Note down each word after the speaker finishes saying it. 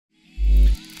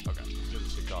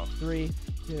3,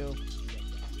 2.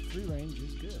 Free range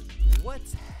is good.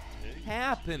 What's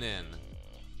happening,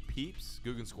 peeps?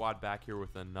 Googan Squad back here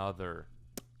with another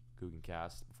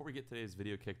Googancast. Before we get today's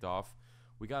video kicked off,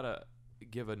 we gotta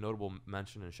give a notable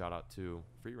mention and shout out to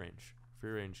Free Range.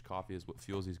 Free Range coffee is what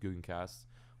fuels these Googancasts.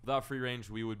 Without Free Range,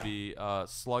 we would be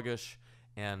sluggish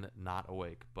and not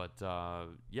awake. But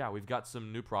yeah, we've got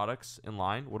some new products in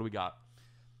line. What do we got?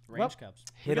 Range cups.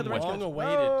 Hit them with Long it.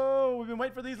 awaited. Oh, we've been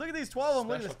waiting for these. Look at these 12 of them.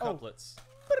 Look at Special this. couplets.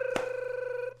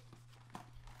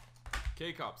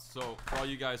 K-Cups. So for all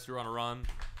you guys who are on a run,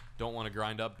 don't want to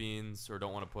grind up beans or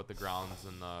don't want to put the grounds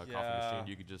in the coffee machine,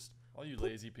 you could just... All you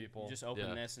lazy people. You just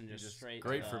open this and just straight.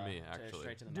 Great to for the, me, actually.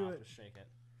 Straight to the Do mouth. it. Just shake it.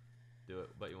 do it,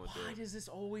 but you won't do Why it. does this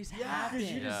always Yeah, happen?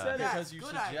 because you just Yeah. said it. Because you good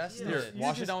suggested idea. it. You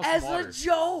Wash it just- down with As some water. a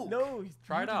joke. No,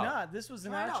 Try you it did out. not. This was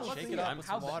an Try it out. actual Let's Shake thing. it up with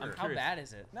How, some water. how bad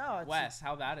is it? No, it's- Wes,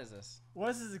 how bad is this?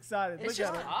 Wes is excited. It's Look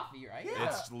just at it. coffee, right? Yeah.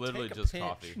 It's literally Take a just pinch,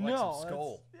 coffee. Like No, some that's-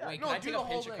 skull. yeah. Wait, No, can I do take the a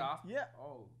whole pinch of thing. coffee? Yeah.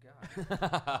 Oh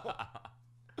god.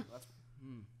 That's,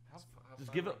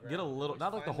 Just give it, get a little,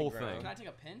 not like the whole thing. Can I take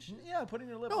a pinch? Yeah, put it in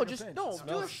your lip. No, like a just pinch. no. Do a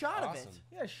Smells shot of awesome. it.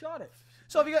 Yeah, shot it.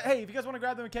 So if you guys, if you guys want to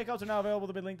grab them, K-Cups are now available.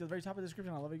 They'll be linked at the very top of the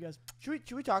description. I love you guys.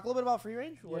 Should we talk a little bit about free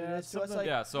range? What Yeah, it is to us? something- Like,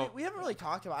 Yeah, so we haven't really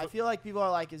talked about it. I feel like people are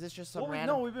like, is this just some Well,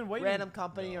 random, we've been waiting. random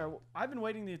company or? I've been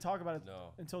waiting to talk about it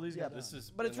No. until these Yeah, guys. This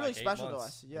is But it's been really like 8 special to months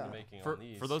us, in yeah. the making For on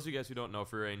these. those of you guys who don't know,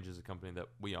 Free Range is a company that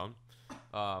we own.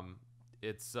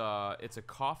 It's a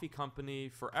coffee company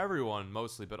for everyone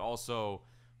mostly, but also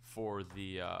for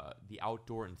the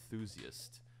outdoor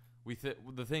enthusiast.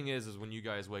 The thing is when you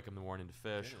guys wake up in the morning to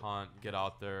fish, hunt, get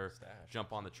out there, Stash.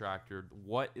 jump on the tractor,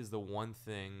 what is the one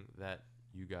thing that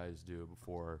you guys do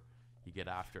before you get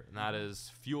after it? And that is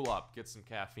fuel up, get some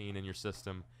caffeine in your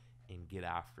system, and get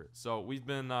after it. So we've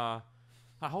been. How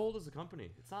old is the company?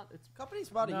 It's not. It's.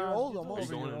 Company's about a No, year old it's Are you almost.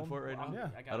 over a going year in old. for it right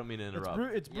now? Yeah. I don't mean to It's interrupt.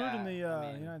 brewed in the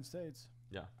I mean- United States.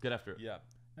 Yeah, get after it. Yeah.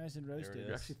 Nice and roasted. it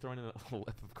You're is. actually throwing in a lip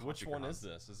of coffee Which one grounds. is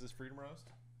this? Is this Freedom Roast?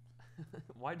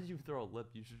 Why did you throw a lip?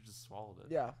 You should have just swallowed it.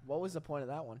 Yeah. What was the point of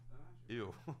that one?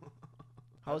 Ew.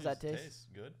 How does does that it taste?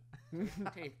 Good.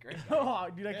 Tastes great. Oh,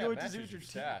 dude, I Yeah, can't wait to matches see what your your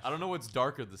stash. I don't know what's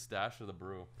darker, the stash or the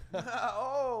brew.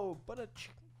 Oh, but a.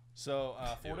 So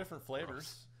 4 Ew. different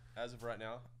flavors as of right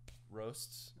now.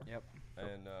 Roasts. Yep.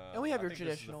 And we have I your think this is the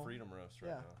traditional- Freedom Roast right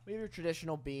Yeah. now. We have your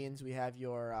traditional beans. We have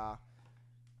your.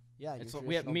 Yeah. It's, your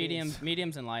we have traditional beans.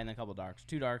 mediums and light, and a couple darks.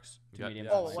 2 darks, 2 Yeah. mediums.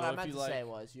 Oh, and light. what So I if meant you to say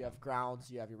like- was you have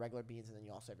grounds, you have your regular beans, and then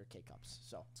you also have your K-Cups.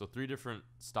 So 3 different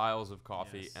styles of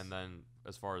coffee, Yes. and then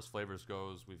as far as flavors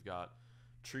goes, we've got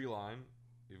Tree Lime,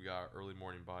 we've got Early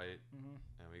Morning Bite,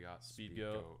 and we got Speed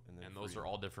Goat, and then and those Freedom. are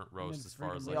all different And then roasts as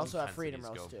far as Freedom like we also have Freedom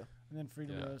intensities Roast go. too, And then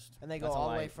Freedom Yeah. Roast. and they go That's a all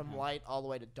the way light. from light all the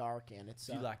way to dark, and it's.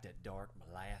 Do you like that dark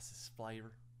molasses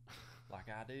flavor, like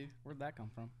I do? Where'd that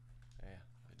come from? Yeah.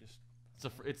 I just.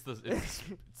 It's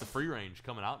the Free Range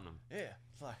coming out in them. Yeah.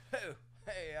 It's like, oh,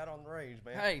 hey, out on the range,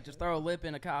 man. Hey, just throw a lip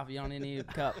in a coffee on any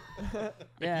cup.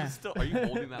 Yeah. Are you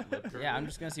holding that lip? Yeah, I'm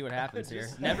just gonna see what happens here.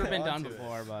 Just Never been hang on done to it.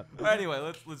 before, but Anyway,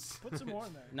 let's Put some more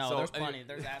in there. no, So, there's anyway- plenty.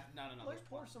 There's that. No. There's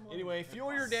Pour some more. Anyway,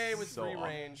 fuel your day with So free off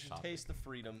range. topic. Taste the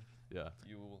freedom. yeah,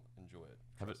 You will enjoy it.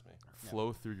 Have it Trust me.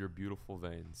 flow through your beautiful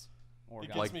veins. Or It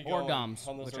gums. gets me Or going gums,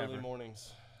 on those whichever. early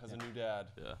mornings as a new dad.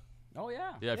 Yeah, Oh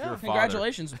yeah. yeah. If Yeah. you're a father,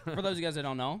 Congratulations for those of you guys that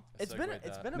don't know. I It's been segued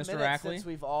it's that. been a Mr. minute Rackley? since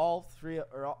we've all three of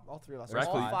us, Rackley.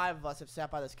 all 5 of us have sat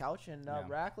by this couch, and Yeah.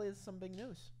 Rackley is some big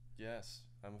news. Yes,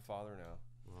 I'm a father now,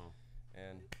 Wow.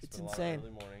 and It's been a insane. lot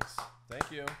of early mornings.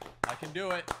 Thank you. I can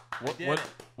do it. What did what it.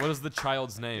 what is the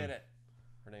child's Did name? it.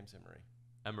 Her name's Emery.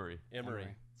 Emery. Emery.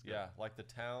 Emery. Yeah, like the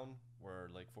town where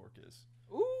Lake Fork is.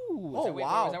 Ooh. Oh, Is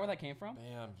wow. that where that came from?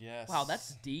 Bam. Yes. Wow,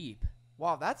 that's deep.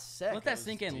 Wow, that's sick. Let that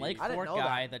sink in. deep. Lake I didn't Fork know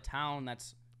guy, that. the town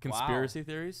that's Conspiracy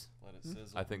theories? Let it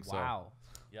sizzle. I think so. Wow.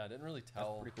 Yeah, I didn't really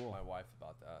tell pretty cool. my wife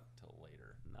about that till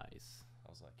later. Nice. I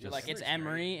was like, You're yeah, like it's Emery's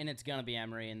great. Emery and it's gonna be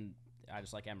Emery and I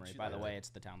just like Emery. She By the liked way, it. it's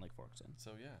the town Lake Fork's in.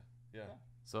 So yeah.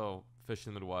 So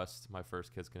fishing in the Midwest, my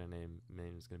first kid's name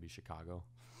is gonna be Chicago,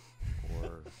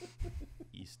 or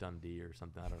East Dundee or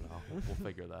something. I don't know. We'll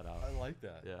figure that out. I like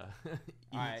that. Yeah.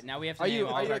 All right, now we have to Are name you-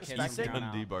 all are of you our kids from expecting- here on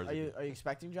Dundee out. bars. Are you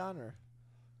expecting John or?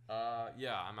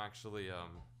 Yeah, I'm actually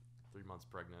 3 months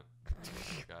pregnant,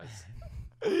 guys.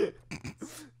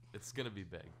 It's gonna be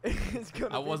big. It's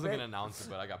gonna I be wasn't big. gonna announce it,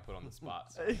 but I got put on the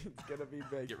spot. So It's gonna be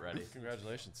big. get ready.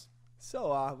 Congratulations.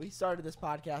 So we started this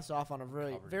podcast off on a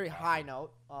really Covered very in high coffee.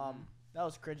 note. That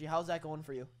was cringy. How's that going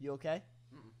for you? You okay?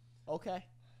 Okay.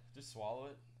 Just swallow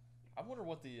it. I wonder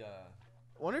what the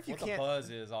Wonder if you what the can't. buzz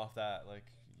is off that. Like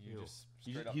You Ew. just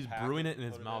straight up He's pack brewing it in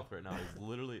put his in. mouth right now. He's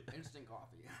literally. Instant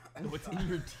coffee. What's in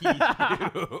your teeth?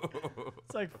 Ew.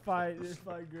 It's like fine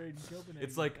grade in Copenhagen.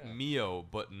 It's like Yeah. Mio,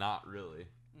 but not really.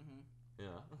 Mm-hmm.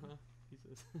 Yeah. He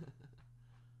says.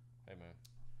 Hey man,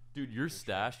 Dude, your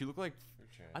stash. You look like. your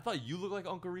chance. I thought you looked like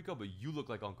Uncle Rico, but you look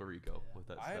like Uncle Rico with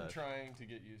that I am stash. trying to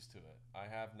get used to it. I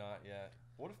have not yet.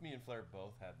 What if me and Flair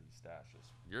both had these stashes?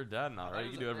 You're dead now, I thought right? it You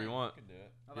was can do a whatever you thing. want. I could do it. I You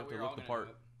thought have we to were look all the gonna part.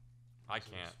 do it. I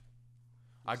can't.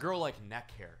 I grow like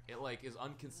neck hair. It like is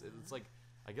It's like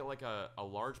I get like a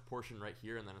large portion right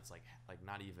here, and then it's like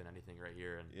not even anything right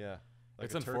here, and Yeah. Like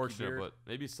it's a turkey unfortunate. beard. But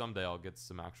maybe someday I'll get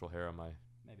some actual hair on my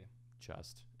Maybe.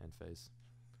 chest and face.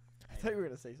 I thought you were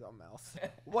gonna say something else.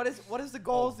 What is the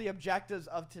goals, the objectives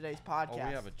of today's podcast? Oh,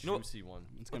 we have a know- juicy one.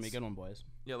 It's gonna be a good one, boys.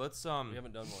 Yeah, let's We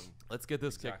haven't done one. let's get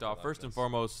this kicked exactly off. like First and this.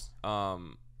 foremost,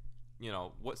 you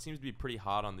know what seems to be pretty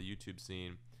hot on the YouTube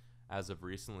scene as of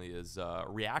recently is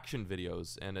reaction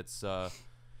videos, and it's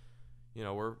you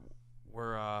know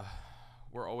we're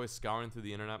always scouring through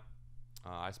the internet.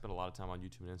 I spend a lot of time on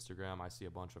YouTube and Instagram. I see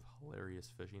a bunch of hilarious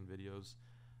fishing videos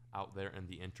out there in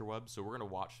the interwebs. So we're gonna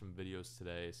watch some videos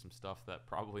today, some stuff that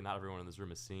probably not everyone in this room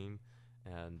has seen,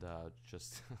 and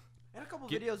just And a couple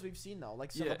Get- videos we've seen though,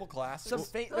 like some Yeah. Couple classes. some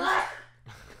fa-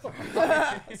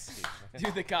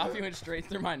 Dude, the coffee went straight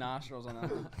through my nostrils on that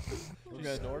one. We're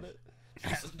gonna snort it.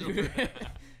 Dude.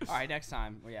 All right, next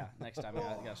time. Well, yeah, next time I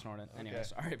gotta snort it. Anyway, Okay.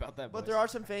 sorry about that. But boys. there are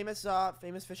some famous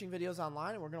fishing videos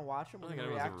online, and we're gonna watch them. I We're don't think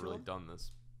gonna anyone's react ever to really them. done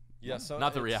this. Yeah. So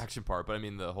Not the it's- reaction part, but I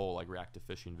mean the whole like react to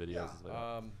fishing videos. Yeah. Is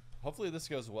like, Hopefully this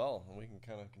goes well and we can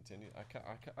kind of continue.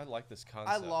 I like this I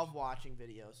concept. love watching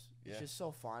videos. It's Yeah. just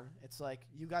so fun. It's like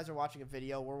you guys are watching a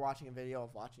video, we're watching a video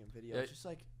of watching a video. Yeah. It's just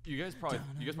like you guys probably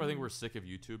think we're sick of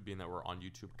YouTube, being that we're on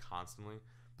YouTube constantly.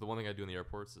 But the one thing I do in the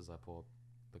airports is I pull up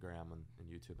the gram and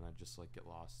YouTube, and I just like get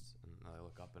lost, and I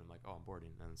look up and I'm like, oh, I'm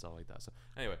boarding, and stuff like that. So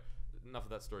anyway, enough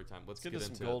of that story time. Let's get get to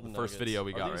some into golden the first nuggets. video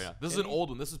we Are got right these now. This is an any- old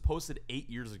one. This is posted 8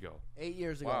 years ago. 8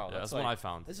 years ago. Wow. Yeah, that's like when I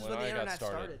found. This is when when the I got internet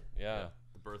started. started. Yeah.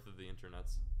 The birth of the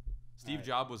internets. Steve Right.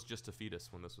 Jobs was just a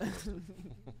fetus when this was posted.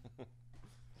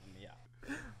 Yeah.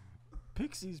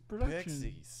 Pixies production.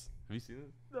 Pixies. Have you seen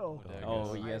it? No. What the heck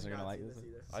Oh, is you it? guys I are have gonna not like seen this.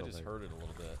 either. I just heard it a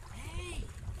little bit.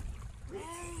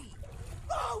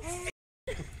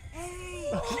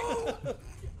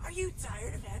 Are you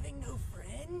tired of having no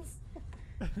friends?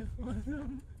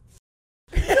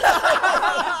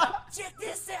 Check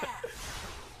this out!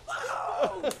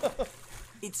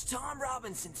 It's Tom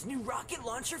Robinson's new rocket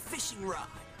launcher fishing rod.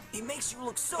 It makes you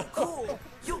look so cool,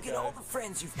 you'll get all the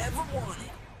friends you've ever wanted.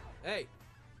 Hey,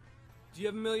 do you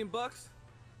have $1 million?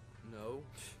 No.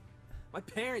 My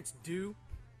parents do.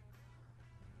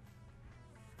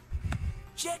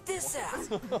 Check this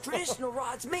out. Traditional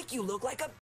rods make you look like a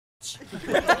bitch.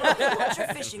 The rocket launcher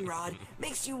fishing rod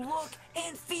makes you look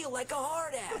and feel like a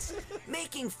hard ass,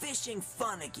 making fishing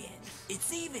fun again.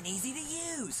 It's even easy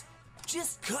to use.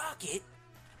 Just cock it,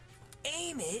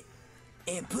 aim it,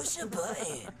 and push a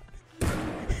button.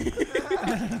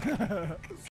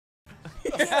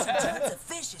 Catching tons of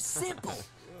fish is simple.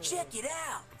 Check it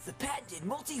out. The patented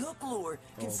multi-hook lure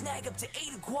can snag up to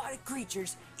 8 aquatic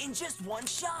creatures in just one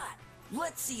shot.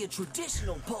 Let's see a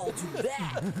traditional pole do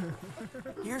that.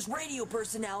 Here's radio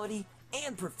personality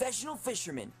and professional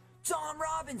fisherman, Tom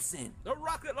Robinson. The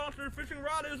rocket launcher fishing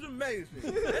rod is amazing,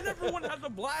 and everyone has a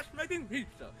blast making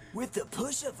pizza. With the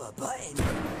push of a button,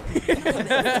 you'll make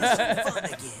fishing fun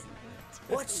again.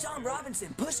 Watch Tom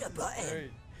Robinson push a button.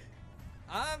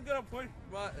 I'm gonna push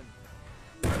the button.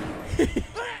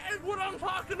 That is what I'm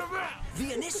talking about.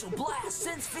 The initial blast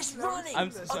sends fish running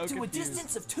I'm so up to a confused.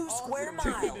 distance of 2 square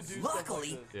miles.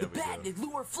 Luckily, Yeah, the we do. patented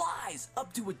lure flies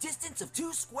up to a distance of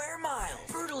 2 square miles,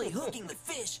 brutally hooking the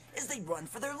fish as they run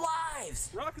for their lives.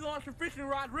 Rocket launcher fishing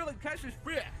rod really catches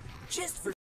fish. Just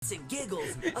for and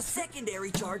giggles, a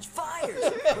secondary charge fires,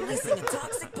 releasing a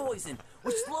toxic poison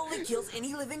which slowly kills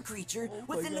any living creature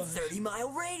within a 30-mile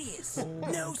radius.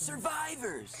 No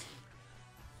survivors.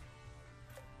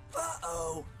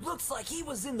 Uh-oh, looks like he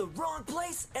was in the wrong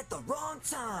place at the wrong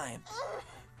time.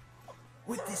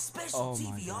 With this special Oh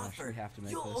my TV gosh, offer, we have to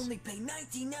make you'll this. only pay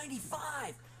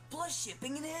 $19.95 plus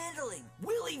shipping and handling.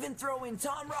 We'll even throw in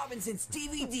Tom Robinson's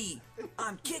DVD.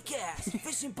 I'm kick-ass,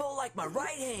 fishing pole like my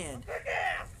right hand,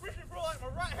 Yeah, fishing pole like my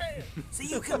right hand. so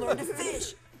you can learn to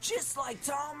fish just like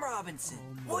Tom Robinson.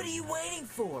 What are you waiting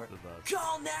for?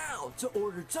 Call now to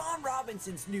order Tom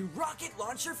Robinson's new rocket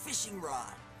launcher fishing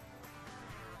rod.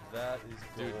 That is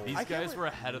Dude, gold. these I can't guys believe- were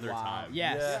ahead of their Wow. time.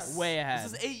 Yes. Way ahead.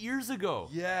 This is 8 years ago.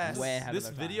 Yes. Way ahead This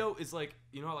of their video is like,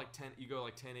 you know how like 10, you go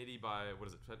like 1080 by, what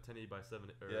is it, 1080 by 7?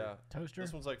 Or, Yeah. Toaster.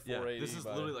 This one's like Yeah, 480. this is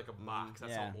by- literally like a box.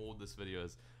 That's Yeah. how old this video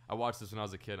is. I watched this when I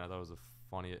was a kid and I thought it was a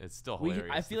funny, it's still We-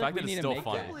 hilarious. I feel the like fact we that need it's to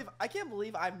still make funny. that. I can't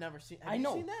believe I've never seen. Have I you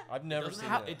know. seen that? I've never Doesn't seen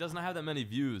have- that. It doesn't have that many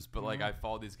views, but like I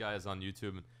followed these guys on YouTube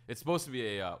and it's supposed to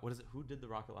be a, what is it, who did the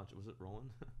rocket launch? Was it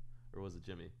Roland? Or was it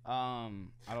Jimmy? I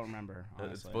don't remember.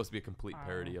 Honestly. It's supposed to be a complete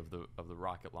parody of the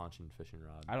rocket launching fishing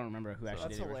rod. I don't remember who actually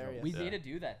That's did the original. hilarious. We Yeah. need to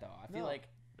do that though. I feel No. like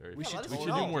Very we funny. should let us we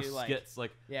know. should do more do, like- skits.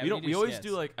 Like Yeah, we don't. do We always do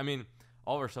skits. like. I mean,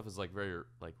 all of our stuff is like very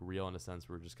like real in a sense.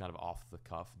 We're just kind of off the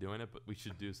cuff doing it, but we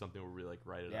should do something where we like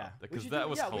write it Yeah. up We because should that do,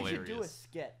 was yeah, hilarious. we should do a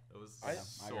skit. It was I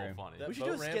so agree. funny. That We should boat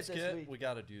do a ramp skit this skit. week. We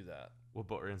got to do that. What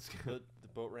boat ramp skit? The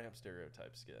boat ramp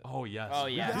stereotype skit. Oh yes. Oh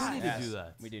we yes, do need yes. to do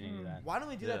that. We do need to do that. Why don't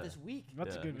we do Yeah. that this week?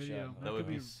 That's Yeah, a good we video. should. That would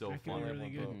could be so that could fun. be really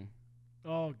good. Mhm.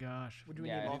 Oh gosh. Would we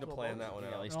Yeah, need we need to multiple plan boats? that one Yeah,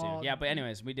 out. at least Oh, two. Yeah, but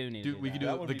anyways, we do need Dude, to do we that. could do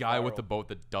That would the be guy with viral. the boat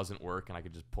that doesn't work, and I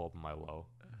could just pull up in my low.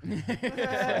 All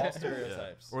Yeah.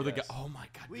 stereotypes. Or the guy. yes. Oh my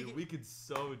god, We dude, could- we could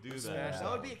so do Smash that.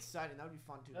 That would be exciting. That would be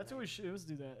fun too. That's what we should. Let's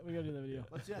do that. We gotta do that video.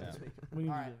 Let's do that this week. We need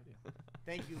to All do right. that video.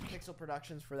 Thank you, Pixel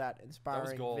Productions, for that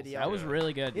inspiring gold. video. That was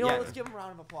really good. You know yeah. what? Let's give them a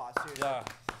round of applause. Seriously. Yeah.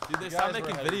 Dude, they You stopped guys were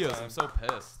making ahead of videos. time. I'm so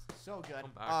pissed. So good.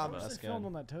 Come back Um, to What's us. That's they filmed good.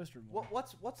 on that toaster board?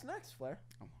 what's next, Flair?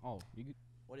 Oh, you could.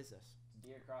 What is this?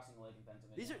 Deer crossing the lake in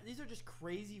Pennsylvania. These are just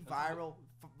crazy viral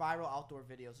outdoor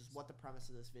videos. Is what the premise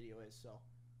of this video is. So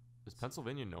Is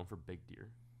Pennsylvania known for big deer?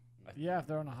 Yeah, if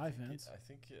they're on a high fence. I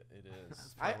think it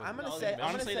is. I'm gonna No, say.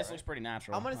 honestly, this looks pretty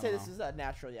natural. I'm gonna I say don't this know. is a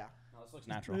natural. Yeah. No, this looks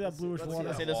natural. Look at that bluish let's see water.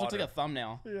 I say this looks like a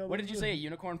thumbnail. Yeah, What did you look say? at- A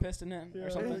unicorn pissed in it Yeah, or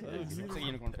something? yeah, It looks like a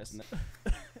unicorn pissed in it.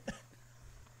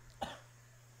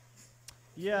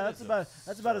 Yeah, that's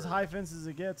about as high fence as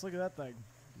it gets. Look at that thing.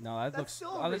 No, that That's looks.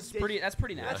 still Oh, that's pretty. That's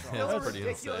pretty That's natural. still That's a pretty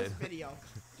ridiculous insane. video.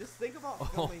 Just think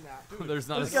about filming that. There's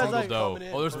not a This guy's single like doe. coming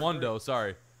in Oh, there's one for- doe.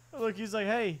 Sorry. Look, he's like,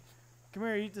 hey, come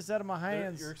here, eat this out of my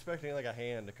hands. You're expecting like a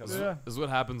hand to come. Yeah. out. This is what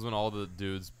happens when all the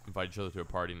dudes invite each other to a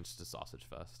party and it's just a sausage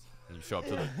fest. And you show up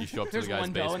to the There's guy's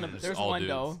one doe basement. in the- and it's there's all one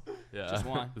dudes. doe. Yeah, Just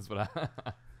one. That's what I.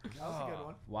 That was a good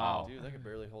one. Wow. Dude, they could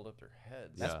barely hold up their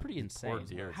heads. That's Yeah. pretty Poor insane.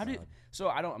 deer, How did? God. So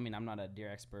I don't. I mean, I'm not a deer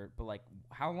expert, but like,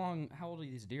 how old are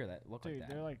these deer that look Dude, like that?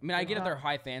 they're like- I mean, I they're get it. They're not-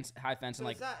 high fence, and So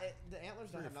like. it's not, the antlers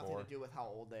don't 3 or have nothing 4. to do with how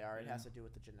old they are. It has to do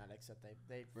with the genetics that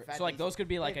they fed So like these- those could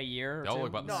be like they- a year. Or They all two? look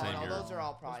about the No, same no, year. those are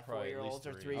all probably Those probably at 4-year-olds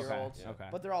or least 3-year-olds. Yeah. Okay.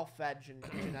 But they're all fed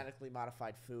genetically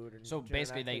modified food. And So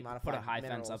basically, they genetically put a modified high fence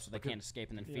minerals. up so they can't escape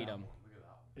and then feed Yeah. them.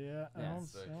 Yeah, Yeah. that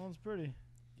one's, Sick. that one's pretty. Can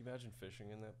you imagine fishing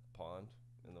in that pond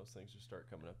and those things just start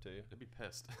coming up to you? I'd be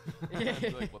pissed. I'd be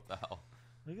like, what the hell?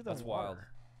 Look at that That's wild. water.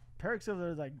 Peric's over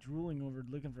there like drooling over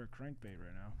looking for a crankbait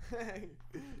right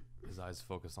now. His eyes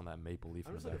focused on that maple leaf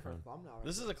I'm in just the looking for a background. thumbnail. Right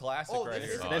This now. is a classic Oh, right this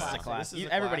here. is a This is a classic. class. This is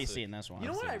a Everybody's classic. seen this one. You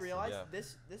know what I I've seen this, realized?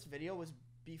 yeah. This video was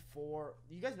before.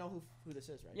 You guys know who this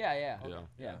is, right? Yeah, yeah, Yeah.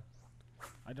 yeah,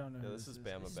 I don't know. Yeah, who this is is.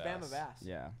 Bama This is Bass. Bama Bass.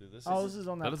 yeah. Dude, this Oh, is, this is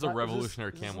on that. That is a pri-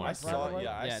 revolutionary this cam on when I that saw private it. lake?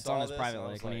 Yeah, I Yeah, it's saw on his this private and I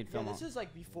lake was when like, he'd Yeah, film this on. is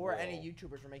like before any Whoa.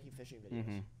 YouTubers were making fishing videos.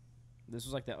 Mm-hmm. This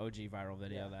was like the OG viral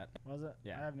video that Was it?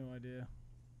 Yeah. I have no idea.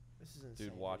 This is insane.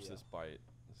 dude, watch video. this bite.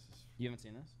 This is you haven't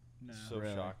seen this. No. so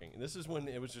Really? shocking. And this is when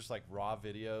it was just like raw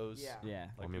videos. Yeah. Yeah.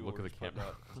 Like I mean, people look were at the just putting camera.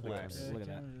 up Look at clips, it. Look at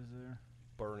that. camera's just there.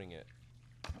 burning it.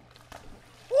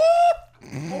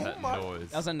 That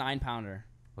noise. That was a 9-pounder.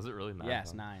 Was it really 9? Yes,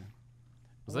 pounds? 9.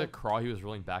 Was that a craw he was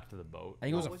rolling back to the boat? I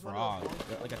think it was No, a it was one frog, of those-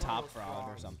 like a one of top those frog or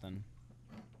frogs. something.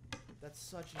 That's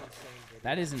such an insane video.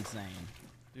 That is insane.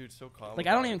 Dude, so common. Like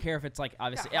I don't even care if it's like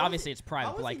obviously, Yeah, how is obviously he- it's private,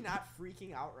 How but is like, he not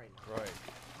freaking out right now? Right.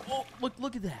 oh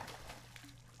look at that!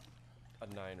 A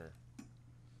 9er.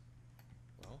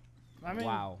 Well, I mean,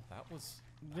 Wow, that was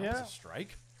Yeah. a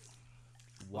strike.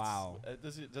 wow.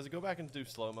 Does it go back and do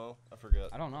slow mo? I forget.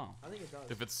 I don't know. I think it does.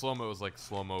 If it's slow mo, it was like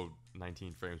slow mo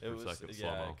 19 frames It per was second slow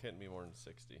yeah. mo. It couldn't be more than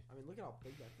 60. I mean, look at how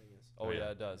big that thing is. Oh Oh, yeah,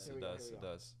 yeah. it does. Here It we go, does. here It we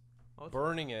go. does. Oh, it's-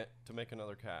 Burning it to make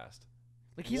another cast.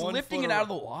 Like he's 1 lifting it foot out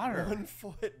of or- the water. 1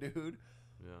 foot, dude.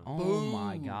 Yeah. Oh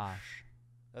my Boom. gosh.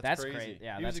 That's, That's crazy. crazy.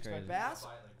 Yeah, He was that's crazy. expecting Bass? to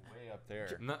bite, like, way up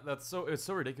there. No, that's so it's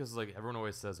so ridiculous. Like everyone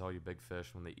always says, "Oh, you big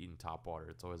fish" when they eat in top water.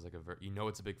 It's always like a very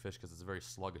it's a big fish because it's a very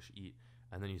sluggish eat.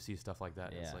 And then you see stuff like that,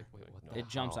 and it's Yeah. like, wait, what? No. The It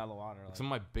jumps hell? out of the water. Like Like, some of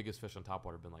my biggest fish on top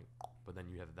water have been like, but then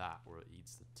you have that where it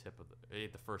eats the tip of it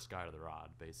ate the first guy to the rod,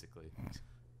 basically.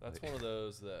 That's one of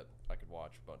those that I could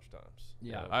watch a bunch of times.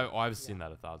 yeah. I've seen that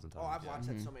 1,000 times. Oh, I've yeah. watched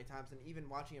that Mhm. so many times, and even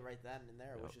watching it right then and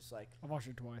there was Yep. just like, I've watched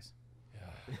it twice.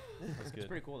 Yeah, that's It's good.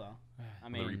 pretty cool though. I The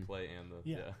mean, replay and the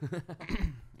Yeah.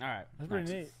 all right. That's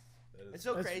pretty next. neat. It's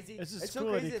so It's- crazy. it's It's, just so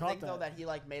cool that crazy he to think caught though that. that he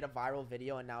like made a viral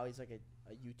video and now he's like a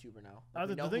YouTuber now. Uh, Like,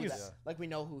 we the know thing who is- that, like we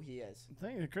know who he is. The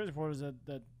thing, the crazy part is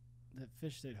that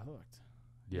fish stayed hooked.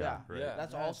 Yeah, right. Yeah.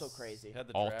 That's That's- also crazy. He had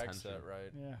the All drag tension. set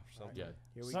right. Yeah. Or something. Yeah.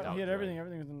 Here we So, go. he had Right. everything.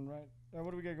 Everything was in right.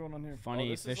 What do we got going on here? Funny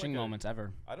this is fishing like a- moments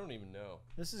ever. I don't even know.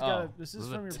 This is Oh. got. This This is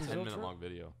is from a your Brazil 10-minute trip. long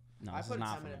video. No, I this is put a not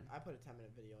 10 from minute. it. I put a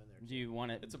 10-minute video in there. Do you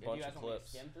want it? It's a do bunch you of guys want me to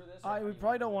clips. skim through this, or I do we you probably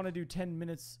wanna don't do want to it? do 10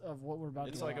 minutes of what we're about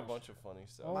It's to like a watch. bunch of funny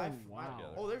stuff. Oh, My- wow.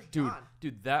 together. Oh, there's Dude, John.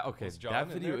 dude, that okay? Was John That in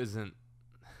video there? isn't.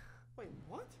 Wait,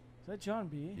 what? Is that John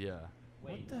B? Yeah,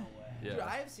 Wait, the- no way. yeah. Dude,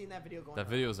 I have seen that video going. That around.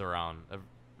 video's around. That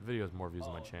video has more views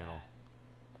on my channel.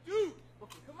 Dude,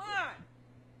 come on.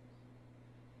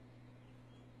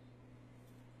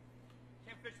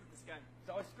 Can't fish with this guy. He's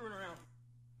always screwing around.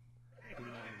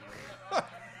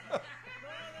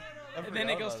 And then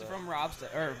it goes from Rob's to,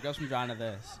 or goes from John to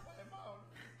this.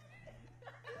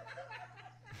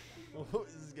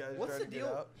 This guy's What's trying the to deal?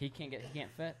 get out. He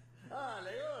can't fit.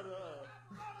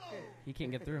 He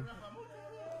can't get through.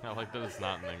 I like that it's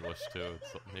not in English too.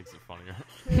 It's, it makes it funnier.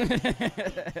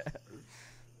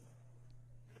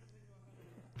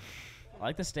 I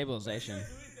like the stabilization.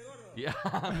 Yeah.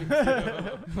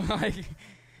 Like,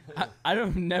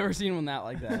 I've never seen one that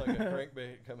like It's that. like a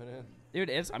crankbait coming in. Dude,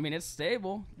 I mean, it's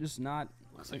stable, just not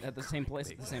like at the same place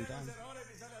at the same time.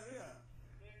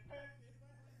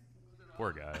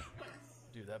 Poor guy.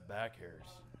 Dude, that back hair's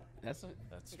That's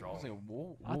that's strong. like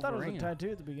a I thought it was a Wolverine. tattoo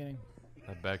at the beginning.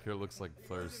 That back here looks like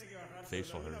Flair's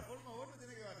facial hair.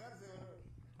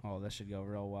 Oh, this should go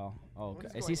real well. Oh, What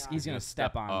is is going on? he's gonna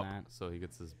step on up that. so he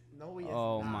gets his. No, he is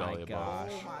Oh not. my Belly above.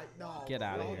 gosh. Oh my, no. Get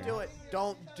outta Don't here. do it.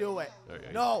 Don't do it. There you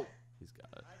go. No. He's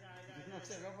got it.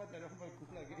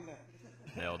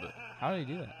 Nailed it. How did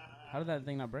he do that? How did that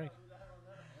thing not break?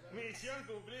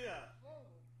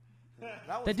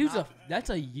 That dude's that's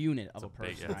a unit of It's a a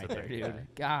big- person it's a right there, big dude.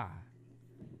 guy. God,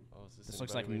 Oh, is this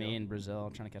looks like anybody we me know? in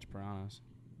Brazil trying to catch piranhas.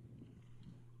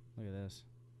 Look at this,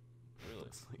 Really?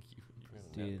 Looks like you.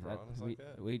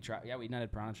 dude. We tried. Yeah, we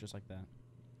netted piranhas just like that.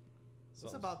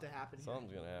 What's about to happen here?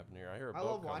 Something's gonna happen here. I hear a I boat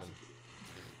love coming. watching.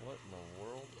 What in the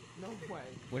world? No way.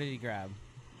 What did he grab?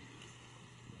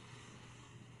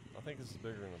 I think this is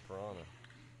bigger than a piranha.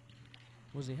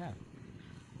 What does he have?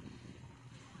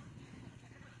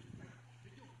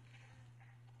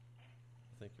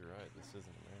 I think you're right. This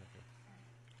isn't America.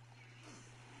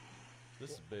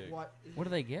 This is big. What? What do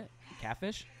they get?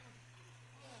 Catfish?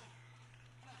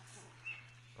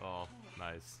 Oh,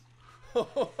 nice.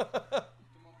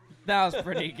 That was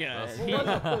pretty good.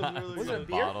 Was it a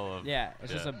beer? Bottle of. Yeah,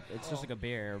 it's Yeah. just like a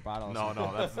beer or bottle. of No,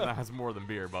 something. no, that's more than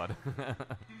beer, bud.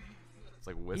 It's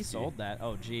like whiskey. He sold that.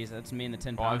 Oh, geez, that's me in the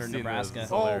 10 Oh, I've pounder in seen this. Nebraska.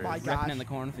 It's Oh hilarious. my Ripping gosh. in the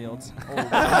cornfields.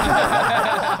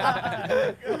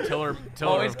 Tiller,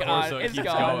 Oh, it's of course, gone. so it It's keeps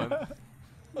gone. going.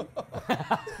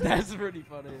 That's pretty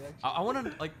funny. I want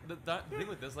to like the thing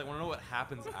with this. Like, want to know what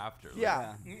happens after. Like,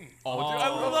 Yeah. Oh, dude, I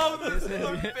love this. This is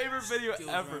my favorite video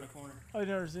ever. I've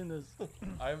never seen this.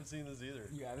 I haven't seen this either.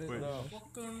 You have it? Wait. No.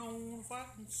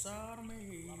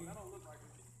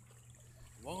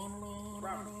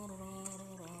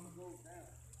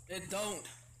 It don't.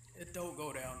 It don't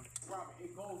go down.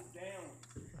 It goes down.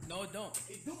 No, it don't.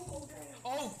 It do go down.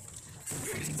 Oh!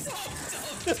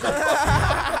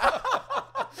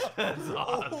 That's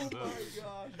awesome.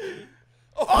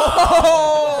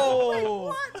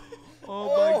 Oh!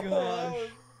 Oh my gosh.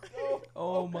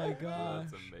 Oh my gosh.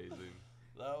 That's amazing.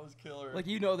 That was killer. Like,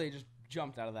 you know they just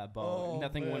jumped out of that boat. Oh,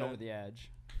 Nothing went man. over the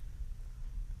edge.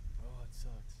 Oh, it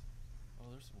sucks. Oh,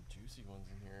 there's some juicy ones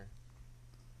in here.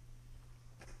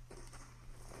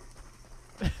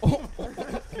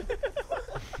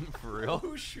 For real?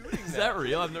 Who's shooting Is that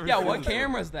real? I've never. Yeah, seen what this.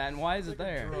 camera is that and why is it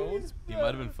there? Drones? He might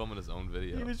have been filming his own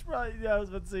video. He was probably. Yeah, I was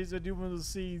about to say he's gonna do one of those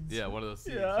scenes. Yeah, one of those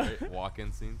scenes, Yeah. right?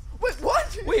 Walk-in scenes. Wait,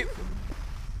 what? Wait.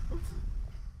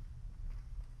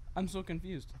 I'm so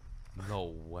confused.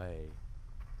 No way.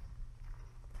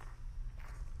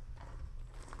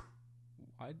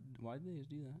 Why did they just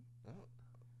do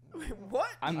that? Wait, what?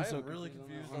 I'm I so am really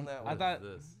confused on that I one. thought.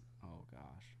 This. Oh gosh.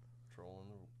 Trolling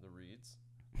the reeds.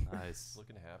 Nice.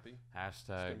 Looking happy. It's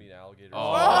Hashtag. gonna be an alligator.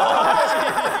 Oh.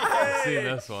 I've seen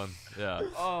this one. Yeah.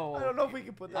 Oh. I don't know if we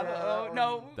can put that. Oh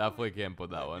no. Definitely can't put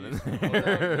that one in Put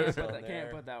there. that Can't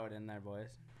on put there. that one in there, boys.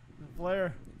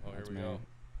 Flair. Oh, here That's we me. go.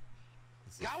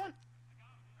 Got one?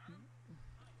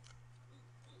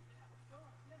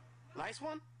 Nice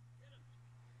one?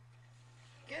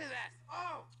 Get his ass.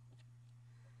 Oh!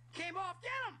 Came off.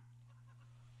 Get him!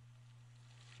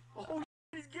 Oh,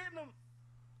 he's getting him.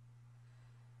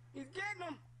 He's getting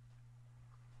him.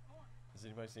 Has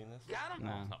anybody seen this? Got him?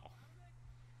 No.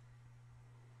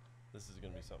 No. This is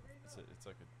gonna be something. It's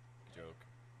like a joke.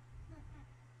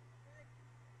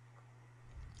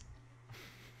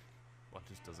 What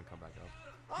just doesn't come back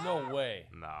up? No way.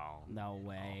 No. No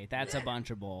way. That's a bunch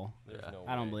of bull. There's no way.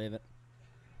 I don't believe it.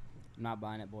 I'm not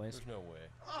buying it, boys. There's no way.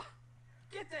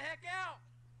 Get the heck out!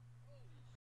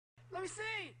 Let me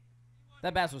see.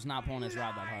 That bass was not pulling his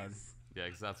rod that hard. Yeah,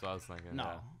 because that's what I was thinking. No.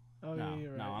 Yeah. Oh, no, yeah,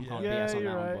 you're no, right. I'm calling Yeah, BS on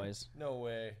you're that right. one, boys. No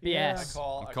way. BS.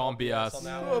 I call him BS. on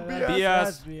that Oh, one. BS. BS.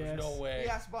 That's BS. There's no way.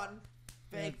 Yes button.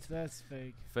 Fake. That's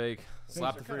fake. Fake.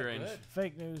 Slap Those the are free kinda range. good.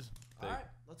 Fake news. Fake. All right,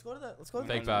 let's go to the.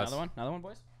 Fake bass. Another one? Another one,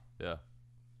 boys? Yeah.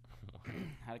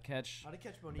 How to catch. How to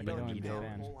catch But bonito you and don't keep need it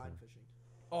to. whole line fishing.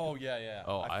 Oh yeah, yeah.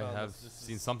 Oh, I found have this.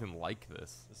 seen something like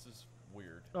this. This is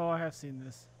weird. Oh, I have seen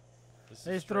this. This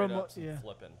They is throw straight mo- up some yeah.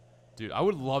 flipping. Dude, I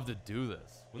would love to do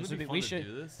this. Wouldn't So it be we fun should, to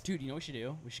do this? dude. You know what we should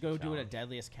do? We should go do it at Challenge.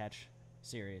 Deadliest Catch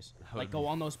series. That would Like go be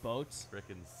on those boats.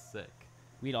 Freaking sick.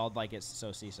 We'd all like it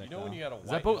so seasick. You know when though. you got a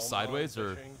that white boat helmet on sideways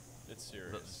or- fishing? It's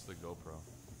serious. That's just the GoPro.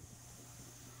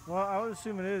 Well, I would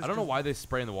assume it is. I don't know 'cause- why they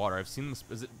spray in the water. I've seen them.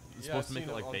 Is it Yeah, supposed I've to make seen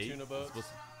it it like on bait? tuna It's boats. supposed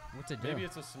to- What's it do? Maybe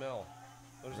it's a smell.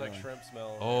 There's like Really? shrimp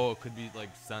smell. Oh, it could be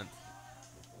like scent.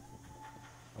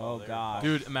 Oh they're god. pumped.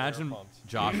 Dude, They're imagine pumped.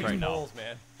 Josh right now. Bulls,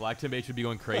 man. Black Tim Bait should be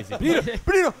going crazy. Bonito!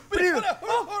 Bonito! Bonito!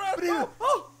 Bonito!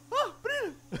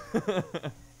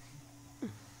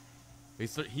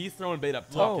 He's throwing bait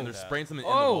up top, and they're Yeah. spraying something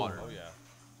in Oh. the water. Oh yeah.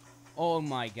 Oh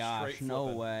my gosh. Straight No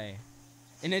flipping. way.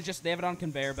 And it just they have it on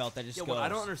conveyor belt that just Yeah, goes. what I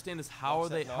don't understand is how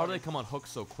What's are they that how do they noggin? come on hooks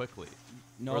so quickly?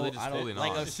 No, or are they just I don't holding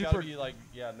like on? a It's super gotta be like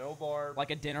no barb. like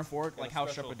a dinner fork, And like a how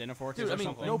special- sharp a dinner fork Dude, is I or mean,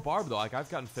 something. no barb though. Like I've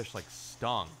gotten fish like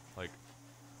stung. Like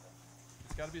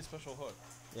It's gotta be a special hook.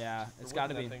 Yeah, They're it's got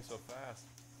to whipping be. that thing so fast.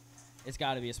 It's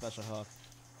got to be a special hook.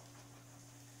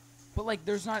 But like,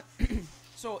 there's not.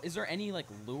 So, is there any like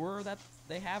lure that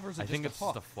they have, or is it I just think a it's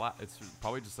hook? just a flat. It's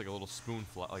probably just like a little spoon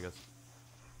flat. Like a.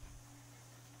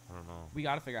 I don't know. We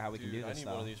got to figure out how we Dude, can do I this need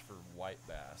though. one of these for white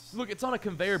bass. Look, it's on a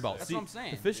conveyor belt. That's See, what I'm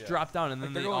saying. The fish Yeah. drop down and then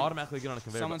Like, they they're going- automatically get on a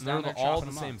conveyor belt. someone's And they're down there all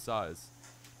chopping the 'em same up. size.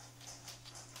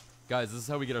 Guys, this is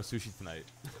how we get our sushi tonight.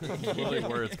 That's really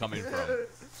where it's coming from.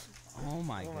 Oh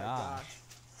my Oh my gosh.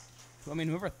 I mean,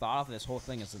 whoever thought of this whole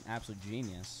thing is an absolute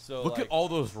genius. So Look like, at all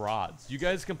those rods. You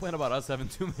guys complain about us having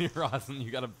too many rods, and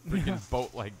you got a freaking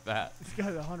boat like that. It's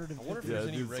got 150. I wonder if Yeah, there's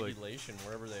any dude's like- regulation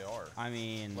wherever they are. I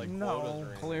mean, Like No. quotas or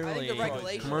anything. Clearly- I think the Really?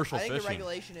 regulation. Commercial I think fishing. the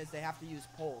regulation is they have to use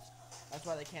poles. That's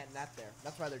why they can't net there.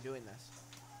 That's why they're doing this.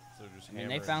 So just I mean,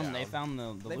 they hammering found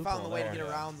down. the They loophole found the way there. to get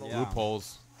Yeah. around the Yeah.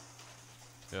 Loopholes.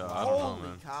 Yeah, I don't know, Holy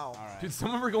man. cow! All right. Dude, some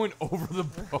of them are going over the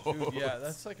boat. Dude, yeah,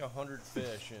 that's like 100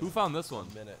 fish in Who found this one?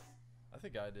 a minute. I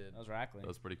think I did. That was Rackley.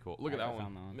 That's pretty cool. Look at I that found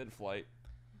one. that one. Mid-flight.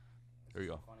 There you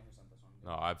go. Funny who sent this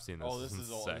one. No, I've seen this. Oh, this is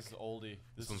old. sick. This is oldie.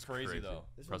 This is one's crazy though.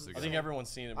 This Press one's it I think again. everyone's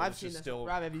seen it, but I've it's seen just this. still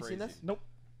Rob, have you seen crazy. this? Nope.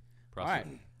 Press All right.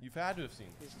 it. You've had to have seen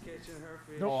it. He's catching her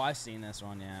fish. Nope. Oh, I've seen this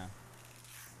one. Yeah.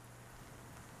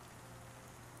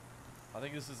 I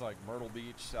think this is like Myrtle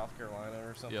Beach, South Carolina,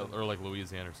 or something. Yeah, or like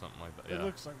Louisiana or something like that. It Yeah.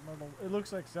 looks like Myrtle. It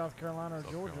looks like South Carolina or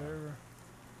South Georgia. Carolina.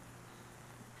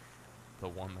 The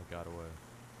one that got away.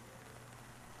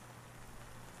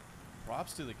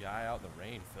 Props to the guy out in the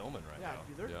rain filming right Yeah, now.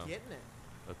 dude, they're Yeah. getting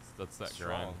it. That's that Strong.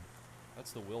 grind.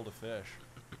 That's the will to fish.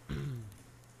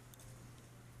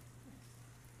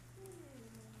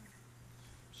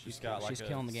 She's got like she's a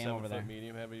killing the game 7 over foot there.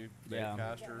 medium heavy bait Yeah.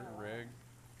 caster rig,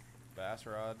 bass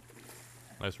rod.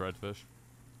 Nice red fish.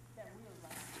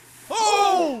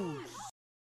 Oh,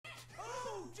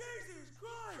 Jesus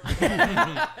Christ! It's all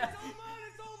mine,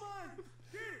 it's all mine!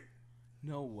 Get it!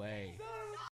 No way.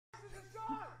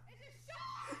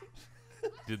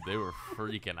 Dude, they were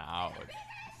freaking out.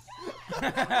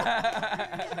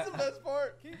 That's the best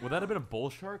part. Would that have been a bull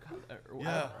shark?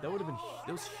 Yeah. That would have been.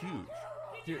 That was huge.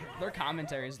 Dude, their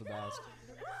commentary is the best.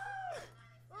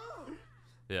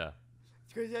 Yeah.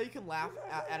 It's crazy how you can laugh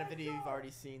at a video you've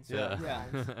already seen. So Yeah. many Yeah.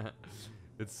 times.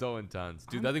 It's so intense,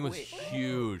 dude. That thing was Wait.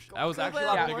 huge. That was Go actually a play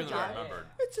lot that bigger one than I time. remembered.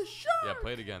 It's a shark. Yeah,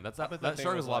 play it again. That's I bet that thing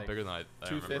shark was is a lot like bigger than I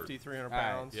 250, 300 All right.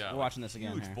 pounds. Yeah, We're watching this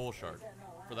again Huge here. bull shark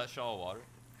for that shallow water.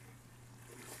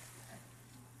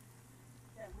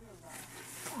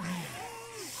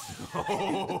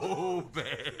 So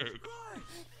big.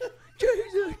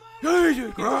 Jesus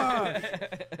Christ!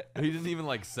 He didn't even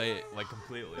like say it like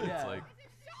completely. It's Yeah. like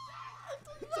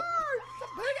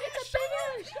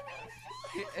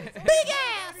Big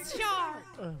ass shark.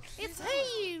 It's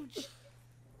huge.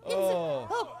 Oh,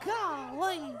 Oh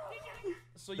golly.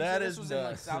 So you That said this is was in like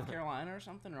nuts. South Carolina or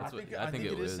something? Or that's what, I I think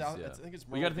it is is. South. Yeah. I think it's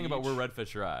We got to Myrtle think about where Beach.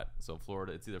 redfish are at. So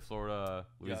Florida, it's either Florida,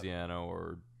 Yeah. Louisiana,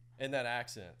 or And that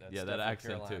accent. That's yeah, that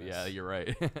definitely accent too. Yeah, Carolinas. you're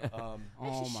right.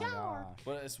 Oh my shark. gosh.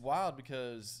 But it's wild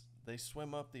because they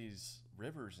swim up these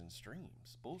rivers and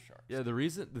streams. Bull sharks. Yeah,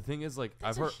 the thing is, like,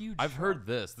 That's a huge I've heard shark.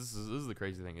 this. This is the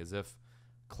crazy thing is if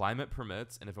climate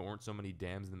permits and if it weren't so many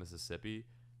dams in the Mississippi,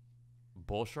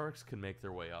 bull sharks can make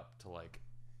their way up to like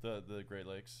the Great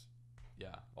Lakes.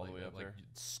 Yeah, all the way up like there.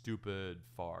 Stupid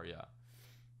far, yeah.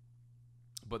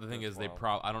 But the thing That's is,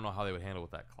 wild. I don't know how they would handle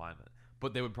with that climate.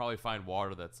 But they would probably find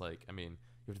water that's like, I mean,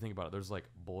 you have to think about it. There's like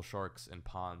bull sharks in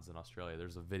ponds in Australia.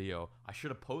 There's a video. I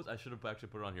should have actually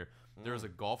put it on here. There's a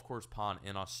golf course pond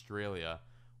in Australia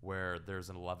where there's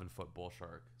an 11-foot bull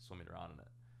shark swimming around in it.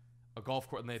 A golf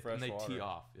course, and they tee water.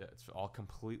 off. Yeah, it's all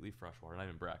completely freshwater, not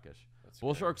even brackish. That's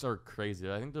Bull great. sharks are crazy.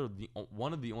 I think they're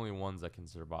one of the only ones that can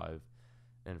survive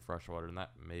in freshwater, and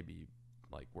that may be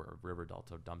like where a river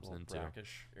delta dumps Little into.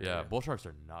 brackish Yeah, area. bull sharks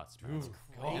are nuts, man. Ooh,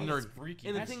 God, and that's they're freaky.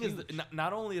 And the That's thing is, huge. that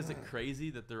not only is it crazy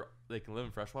that they can live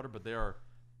in freshwater, but they are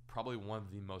probably one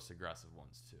of the most aggressive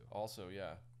ones too. Also,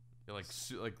 yeah, They're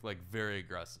like very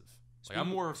aggressive. Like I'm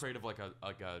more afraid of like a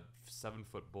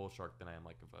 7-foot bull shark than I am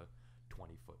like of a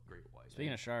 20-foot great white.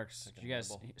 Speaking of sharks, did Taking you guys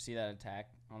nibble. see that attack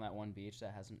on that one beach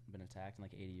that hasn't been attacked in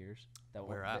like 80 years? That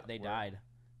Where one, at? They Where? died.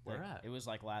 Where Like, at? It was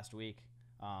like last week.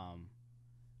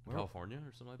 California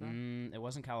or something like that. It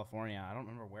wasn't California. I don't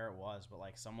remember where it was, but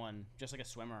like someone, just like a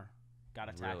swimmer, got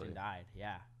attacked Really? and died.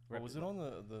 Yeah. Was it on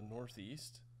the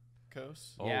northeast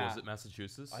coast? Oh, Yeah. was it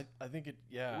Massachusetts? I think it.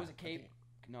 Yeah. Was it Cape?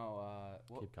 No.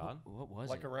 Cape Cod? What was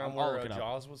Like it? around I'll where look it up.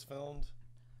 Jaws was filmed.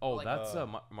 Oh, like, that's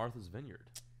Martha's Vineyard.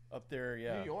 Up there,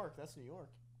 yeah. New York. That's New York.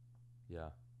 Yeah,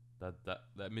 that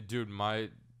I mean, dude, when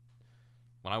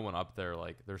I went up there,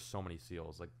 like, there's so many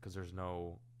seals, like, because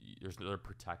they're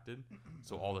protected,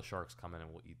 so all the sharks come in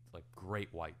and will eat like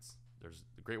great whites. There's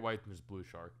the great white and there's blue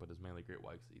shark, but it's mainly great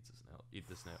whites that eat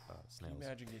the snails. Can you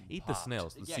imagine getting Eat popped? the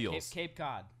snails, the Yeah, seals. Cape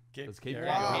Cod. That's Cape there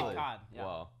Cod. you go. Cape Cod. Yeah.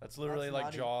 Wow, That's literally That's like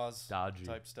nutty. Jaws Dodgy.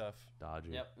 type stuff.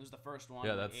 dodgy. Yep, it was the first one.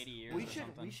 Yeah, in like that's- 80 years. We or should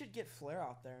something. get Flair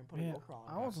out there and put a Yeah, GoPro on.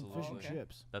 I want some fish and Absolutely.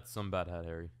 chips. That's some bad hat,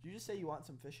 Harry. Did you just say you want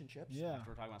some fish and chips? Yeah.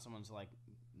 We're talking about someone's like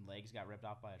legs got ripped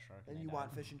off by a shark. And they you died.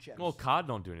 want fish and chips. Well, cod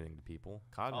don't do anything to people.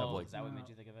 Cod have Oh, like. is that what made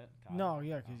you think of it? Cod? No,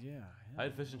 yeah, cause yeah. I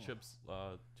had fish and chips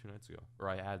 2 nights ago, or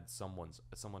I had someone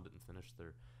didn't finish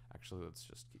their. Actually, let's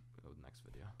just keep the next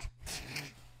video.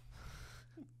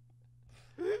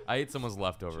 I ate someone's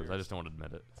leftovers. I just don't want to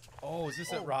admit it. Oh, is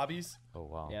this at Robbie's? Oh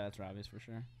wow. Yeah, that's Robbie's for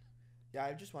sure. Yeah,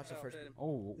 I just watched the first.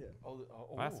 Oh, Yeah.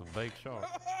 That's a big shark.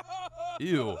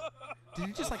 Ew. did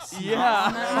you just like?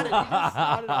 Yeah. Not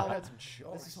at all. I had some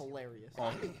sharks. This is hilarious.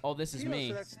 Oh, this is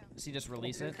me. Does he just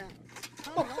release it?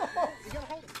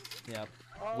 Yep.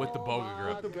 With the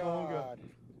boga grip.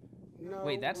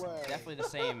 Wait, that's definitely the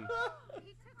same.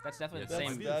 That's definitely the Yeah,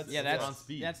 same. that's- yeah, that's that's Ron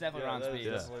Speed. that's definitely Ron that is Speed.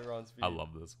 Yeah. definitely Ron Speed. I love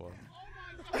this one.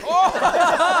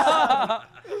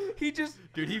 He just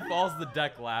Dude, he falls to the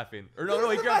deck laughing. Or no,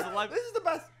 he grabs the life. This is the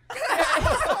best.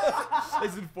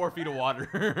 He's in 4 feet of water.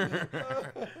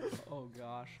 Oh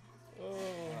gosh.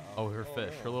 Oh, her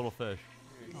fish. Her little fish.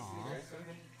 Oh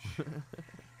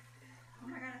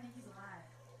my god, I think he's alive.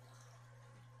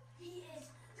 He is.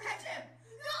 Catch him!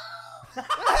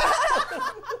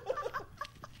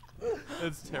 No!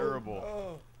 It's terrible.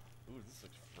 Oh. Ooh, this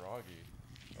looks froggy.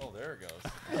 Oh, there it goes.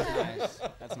 That's nice.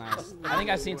 That's nice. I think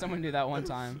I've seen someone do that one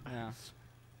time. Yeah.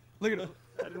 Look at him.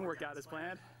 That didn't work out as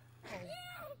planned.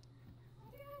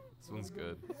 This one's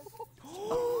good.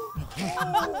 Oh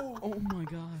my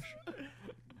gosh.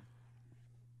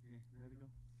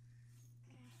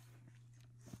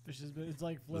 Fish has been. It's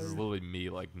like This is flavored. literally me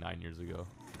like 9 years ago.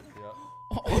 Yep.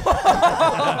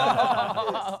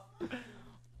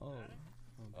 Oh.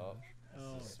 Oh.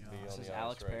 Oh, This is me on This is the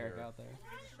Alex ice right Perrick here. out there.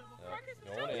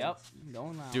 Yep. Going in. Yep.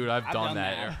 Going out. Dude, I've done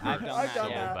that. I've done that. So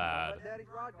Yeah. bad.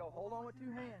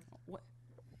 What?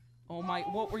 Oh my!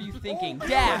 What were you thinking,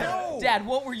 Dad? No! Dad,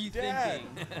 what were you Dad.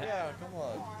 thinking? Yeah, come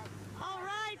on. All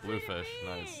right, Bluefish,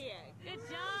 nice. good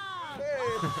job.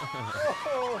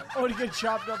 Oh, did he get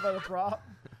chopped up by the prop?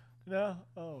 No.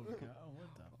 Oh god.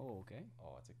 What the? Oh, okay.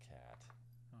 Oh, it's a cat.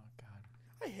 Oh god.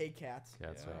 I hate cats.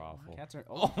 Cats Yeah. are awful. Cats are.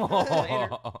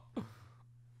 Oh,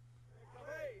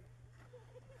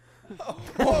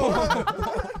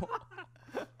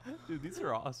 Dude, these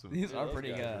are awesome. These are Those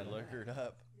pretty guys good. are liquored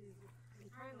up.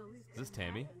 Is this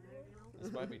Tammy?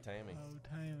 This might be Tammy. Oh,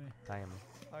 Tammy. Tammy.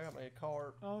 I got my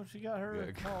car. Oh, she got her a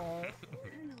Yeah. car.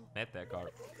 Not that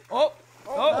card. Oh! Oh,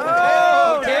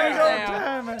 Oh! there you Tammy's go,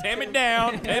 down. Tammy. Tam it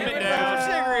down. Tam it down.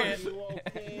 Cigarette.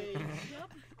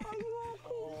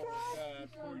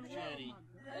 Poor Jenny.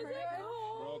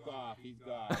 Broke off. He's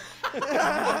gone.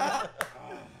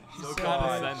 So God.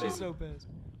 condescending. She's so pissed.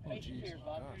 Oh jeez.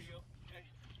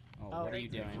 Oh, what are you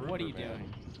doing? What are you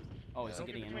doing? Oh, is he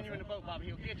getting in with it?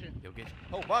 He'll get you.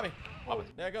 Oh, Bobby.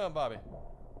 Daggone, Bobby.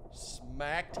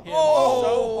 Smacked him so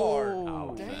Oh, hard.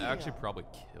 Ouch. That damn. actually probably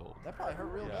killed. That probably hurt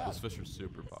real Yeah. bad. Those fish are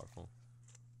super powerful.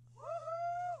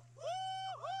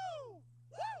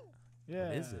 Yeah.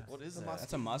 What is it? What is The that?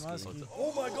 That's a muskie. Muskie.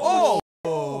 Oh my god. Oh!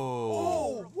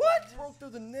 Oh, what? Broke through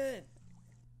the net.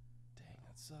 Dang,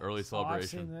 that sucks. Early Oh, I've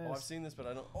celebration. seen this. Oh, I've seen this, but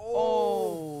I don't.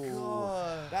 Oh,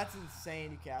 God. That's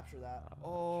insane. You capture that.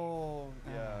 Oh,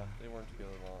 yeah. They weren't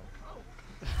together long.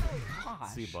 Gosh.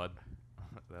 See, bud.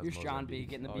 That was Here's John Mozambique.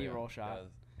 B getting the Oh, B-roll yeah. shot.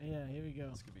 Yeah, here we go.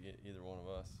 This could be either one of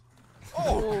us.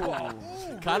 Oh,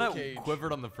 Kind of Cage.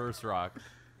 quivered on the first rock.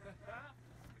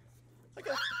 Like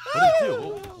a, What did it do?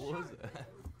 What was it?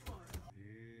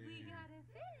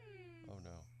 oh no.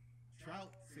 Trout,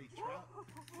 say trout.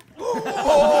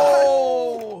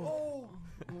 Oh!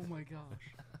 Oh my gosh.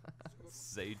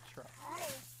 Say trout.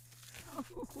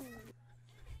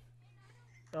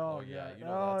 Oh, yeah. yeah. You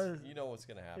know, Oh, you know what's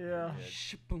gonna happen. yeah.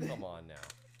 Kid. Come on now.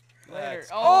 Later.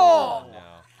 Let's Oh! go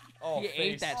now. Oh, He ate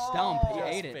face- that stump. He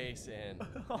just ate it. face in.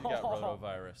 You got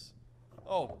rotavirus.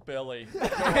 Oh, Billy. No.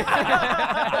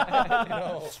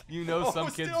 You know Oh, some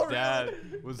kid's still dad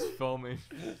was filming.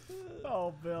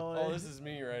 Oh, Billy. Oh, this is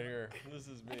me right here. This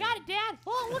is me. Got it, Dad.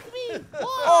 Oh, look at me.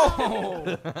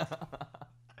 Oh!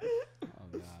 Oh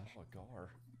gosh. Oh, gar.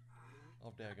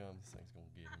 Oh, daggum. This thing's gonna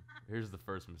get him. Here's the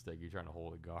first mistake. You're trying to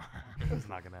hold a gar. It's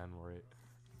not going to end right.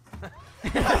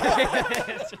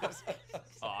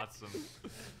 Awesome.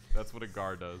 That's what a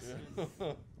gar does.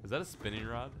 Is that a spinning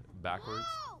rod? Backwards?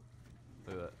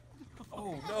 Look at that.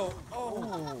 Oh, no.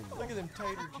 Oh, look at them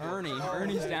tater chips. Ernie. Oh,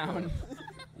 Ernie's daggum. down.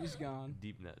 He's gone.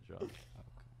 Deep net drop.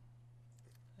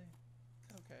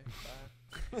 Okay,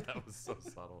 bye. That was so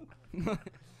subtle.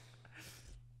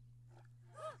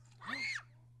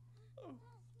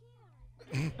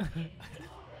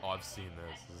 Oh, I've seen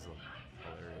this. This is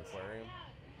hilarious. Aquarium.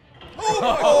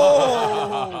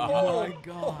 Oh my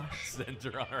gosh. Sent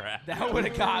her on her ass. That would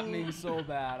have got me so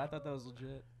bad. I thought that was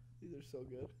legit. these are so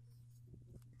good.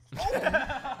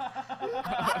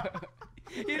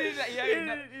 He didn't. Yeah, He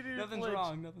didn't nothing's flinch.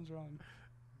 wrong. Nothing's wrong.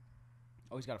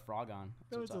 Oh, he's got a frog on.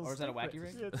 That That's what's was up. a Or is that a wacky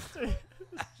secret- rig? yeah,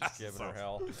 it's- Giving her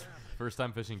hell. First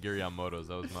time fishing Giriyamoto's.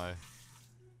 That was my.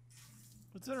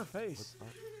 What's in her face?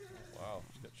 Wow,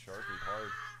 she got sharpie hard.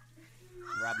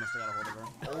 Rob must have got a hold of her.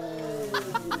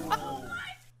 Oh.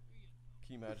 Can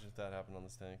you imagine if that happened on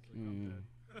this tank? Mm.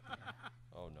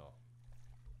 Oh no.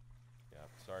 Yeah,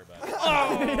 sorry about it.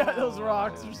 Yeah, those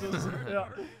rocks are so. Yeah.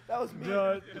 That was me.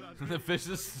 Done. The fish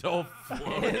is still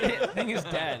floating. The thing is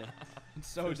dead. It's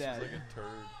so Fish is dead. like a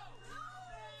turd.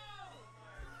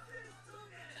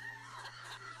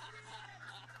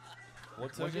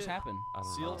 What took What just it? happened? I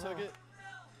don't Seal know. took it?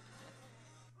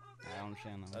 I don't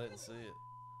understand I that. didn't see it.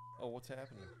 Oh, what's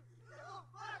happening?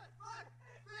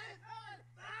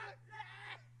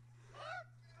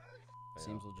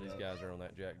 Seems Yeah, legit. These guys are on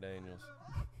that Jack Daniels.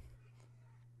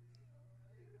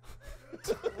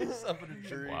 He's up in a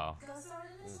tree. Wow. Go start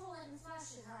in this hole and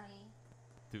flush it, honey.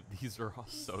 Dude, these are all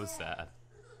so sad.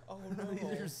 Oh no. These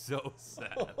are so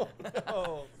sad. Oh,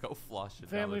 no. Go flush it. down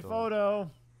Family the toilet.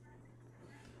 photo.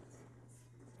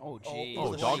 Oh, jeez.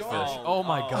 Oh, the dogfish. shark. Oh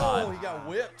my god. Oh, he got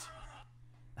whipped.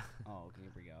 Oh, okay,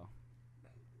 here we go.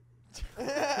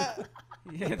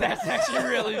 Yeah, that's actually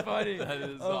really funny. That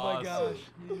is oh awesome. my gosh.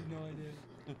 You have no idea.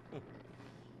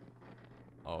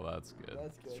 Oh, that's good.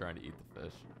 That's He's good. trying to eat the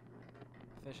fish.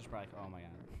 Fish is probably. Oh my god.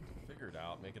 Figure it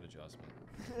out. Make an adjustment.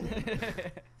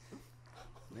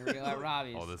 Here we go at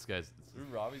Robbie's. Oh, this guy's. Ooh,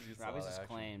 Robbie's gets a lot Robbie's of just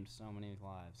action. claimed so many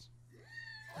lives.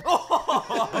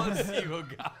 Oh, the seagull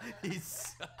guy.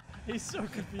 He's so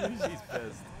confused. He's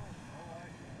pissed.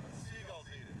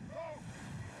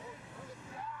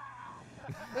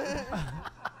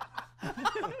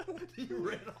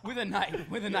 With a knife.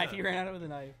 With a knife. He ran at it with a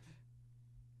knife.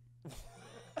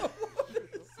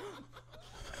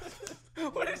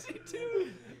 What is he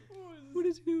doing? What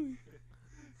is he doing?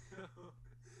 Tell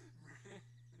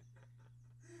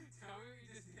me what you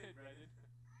just did, Brendan.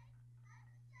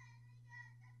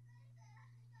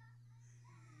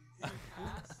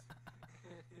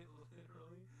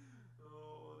 Literally.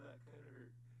 Oh, that kind of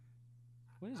hurt.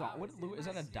 What is on? What is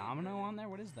that? A domino on there?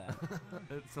 What is that?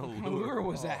 It's a What lure. lure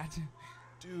was that?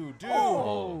 Dude.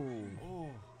 Oh. Oh.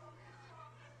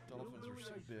 Dolphins are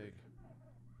so big.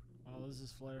 Oh, this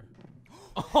is Flair.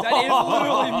 That is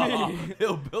literally me.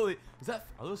 Hillbilly. Is that?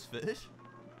 Are those fish?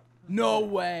 No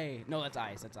way. No, that's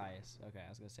ice. That's ice. Okay, I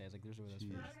was gonna say. I was like, there's no way that's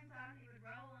fish.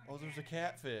 Oh, there's a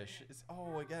catfish.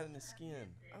 Oh, I got it in his skin.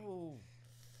 Oh.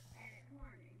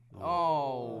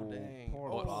 Oh, dang.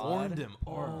 poor Oh, it bud. horned him.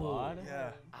 Poor Oh, bud.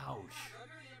 Yeah. Ouch.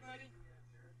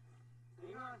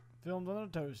 Filmed on a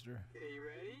toaster. Okay, you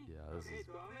ready? Yeah, this is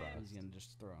bad. He's gonna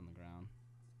just throw it on the ground.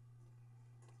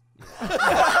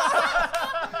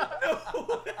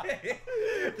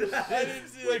 I didn't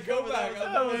see that go back.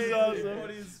 That was awesome.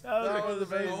 That was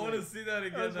amazing. I want to see that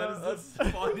again. That's That is the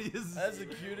funniest. That's the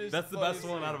cutest. That's the best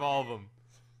one out of all of them.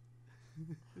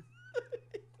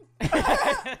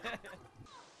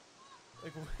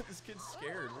 Like, this kid's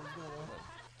scared. What's going on?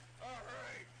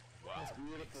 Wow.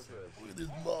 Look at this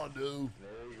Mondo.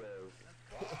 There you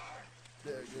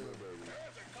go.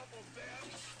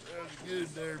 That's good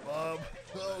there, Bob.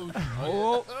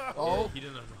 Oh. He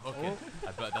didn't unhook it.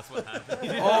 I bet that's what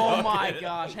happened. Oh my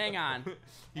gosh! Hang on.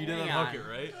 He didn't Hang unhook on. it,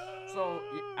 right? So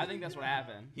I think that's what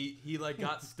happened. He like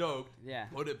got stoked. Yeah.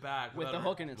 Put it back With the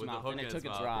hook in its mouth, and it took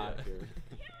its rod.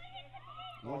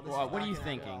 What are you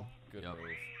thinking? Good Yep. move.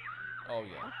 Oh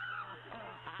yeah.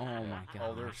 Oh my god.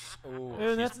 Oh, there's. Oh,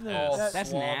 Dude, that's she's nasty. pissed. That's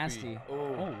sloppy. nasty. Oh,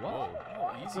 Oh, what?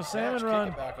 Oh, easy So salmon catch, run.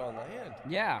 Kick it back on land.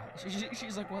 Yeah.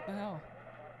 She's like, what the hell?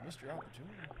 Missed your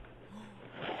opportunity.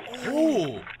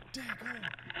 Oh.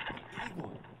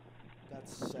 Eagle.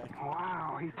 That's sick.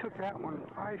 Wow, he took that one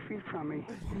 5 feet from me.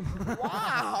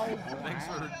 Wow. Thanks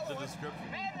for the description.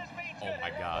 Oh my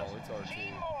gosh. Oh, it's our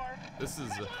team. This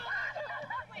is.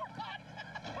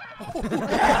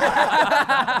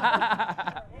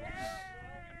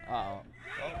 Uh-oh.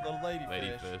 Oh, the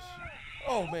ladyfish. Ladyfish.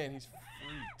 Oh man, he's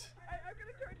freaked.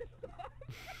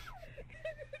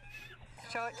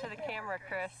 Show it to the camera,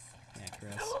 Chris. Yeah,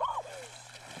 Chris.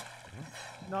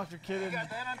 Knocked your kid in.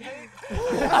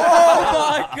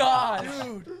 Oh my gosh!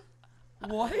 Dude,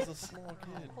 What? he's a small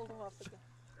kid. Hold him up again.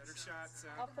 Better shots.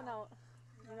 Up and out.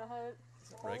 You know how it... Is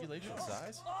that regulation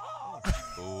size?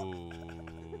 Oh.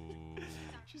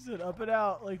 She said up and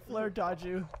out like Flair taught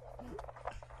you.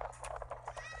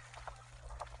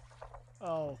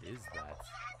 Oh. Is that?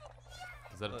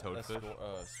 Is that a toadfish?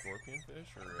 Scorpion fish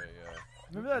or a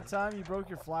Remember that time you broke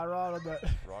your fly rod on that?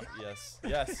 rock? Yes.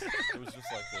 Yes. It was just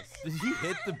like this. Did he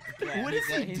hit the? Yeah, What is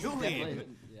he he's doing? definitely-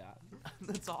 Yeah.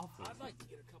 That's awful. I'd like to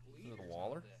get a couple Is it eaters. a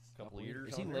waller? Couple eaters.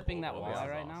 Is he on there? lipping that Oh, walleye yeah.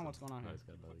 right Awesome. now? What's going on No, here? he's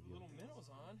got another gill. Little minnows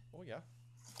on. Oh yeah.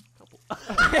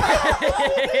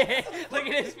 Look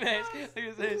at his face. Look at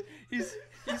his face.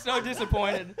 He's so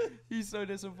disappointed. He's so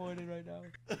disappointed right now.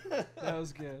 That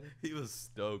was good. He was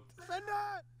stoked.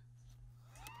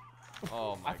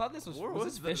 Oh my. I thought this was Where was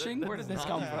this that- fishing? that Where did does this not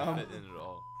come from? fit in at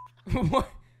all. What?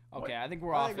 Okay, I think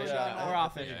we're I off think we're fishing. done now. We're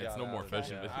off I think fishing. Yeah, it's no more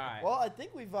fishing. All right. Well, I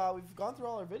think we've gone through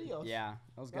all our videos. Yeah,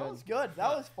 that was good. That was good. That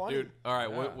was funny. Dude, all right.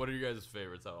 Yeah. What are you guys'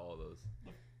 favorites out of all of those?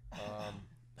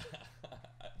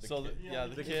 The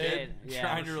The kid. kid Yeah,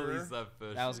 trying for to release sure. that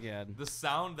fish. That was good. The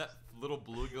sound that little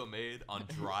bluegill made on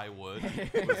dry wood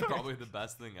was probably the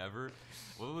best thing ever.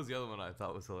 What was the other one I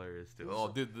thought was hilarious too? Oh,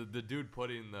 dude, the dude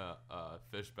putting the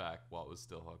fish back while it was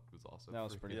still hooked was also. That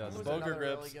was freaking pretty Yeah, funny. the That was boger another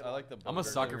really grips. good I like the. I'm a boger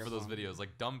sucker grips. for those videos,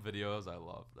 like dumb videos. I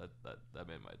love that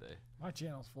made my day. My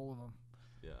channel's full of them.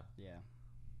 Yeah. Yeah.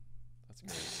 That's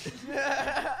great.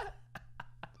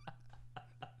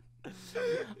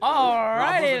 All Rob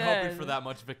right. wasn't hoping for that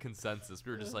much of a consensus.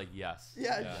 We were just like, yes.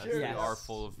 Yeah, Yeah. sure. We Yes. are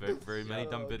full of very many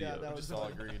dumb Oh, God, videos. that We was just all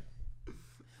fun. agreed.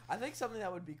 I think something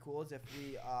that would be cool is if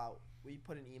we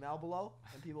put an email below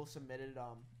and people submitted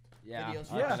Yeah.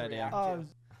 videos I like for us that to idea. react Uh, to.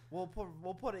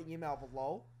 We'll put an email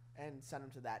below and send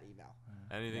them to that email.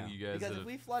 Anything Yeah. you guys Because if that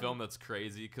we have flood- film that's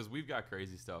crazy, because we've got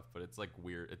crazy stuff, but it's like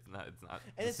weird. It's not And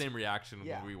the it's- same reaction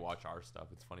yeah. when we watch our stuff.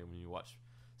 It's funny when you watch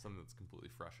something that's completely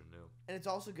fresh and new. And it's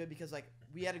also good because like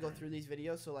we had to go through these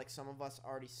videos, so like some of us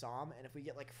already saw them, and if we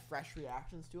get like fresh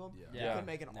reactions to them, we Yeah. can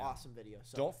make an Yeah. awesome video.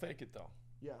 So Don't fake it though.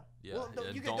 yeah, Yeah, Well, no,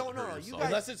 yeah, you don't don't hurt no, you yourself. guys.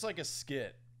 Unless it's like a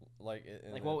skit, like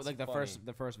Like what? it's Like the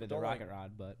funny. first video, Don't, the like- rocket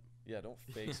rod, but Yeah, don't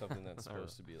fake something that's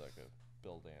supposed to be like a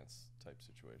Bill Dance type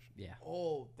situation. yeah,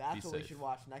 Oh, that's Be what we safe. should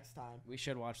watch next time. we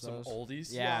should watch Some those.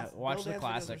 oldies. Yeah, Yes, watch Bill the Dance videos are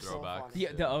classics. so Throwback. funny.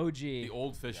 The OG. The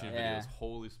old fishing Yeah. videos,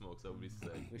 holy smokes, that would be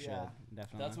sick. We should Yeah.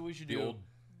 definitely. That's what we should The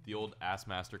do. old Ass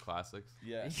Master classics.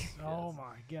 Yes. Oh yes.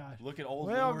 my gosh. Look at old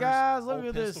Well, lures, guys, look old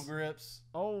at this. pistol grips.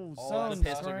 Oh, All sun that the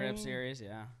pistol stuff. grip screen. series.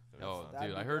 Yeah. Oh, That'd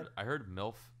dude, be I heard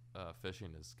MILF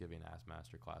fishing is giving Ass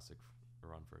Master Classic a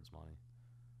run for its money.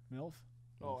 MILF.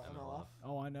 Oh, MLF. MLF.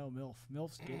 Oh, I know MILF.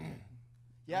 MILF's getting it.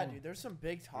 Yeah, Oh. dude, there's some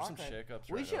big talk. There's some shakeups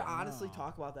We right should now. honestly Oh.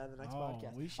 talk about that in the next Oh,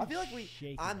 podcast. we I should feel like we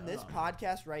shake on it this up.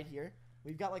 podcast right here,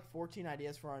 we've got like 14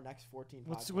 ideas for our next 14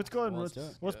 podcasts. Let's go ahead and Well, let's, let's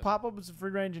do it. let's Good. pop up with some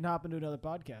free range and hop into another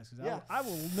podcast. Cause Yeah. I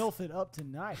will MILF it up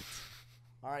tonight.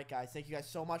 All right, guys. Thank you guys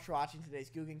so much for watching today's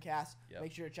Googancast. Yep.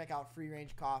 Make sure to check out Free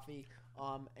Range Coffee.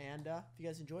 And if you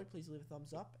guys enjoyed, please leave a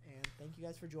thumbs up. And thank you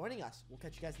guys for joining us. We'll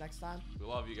catch you guys next time. We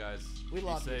love you guys. We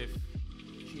love Be you. safe.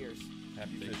 Cheers.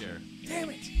 Happy Take fishing. care. Damn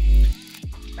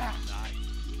it. Nice.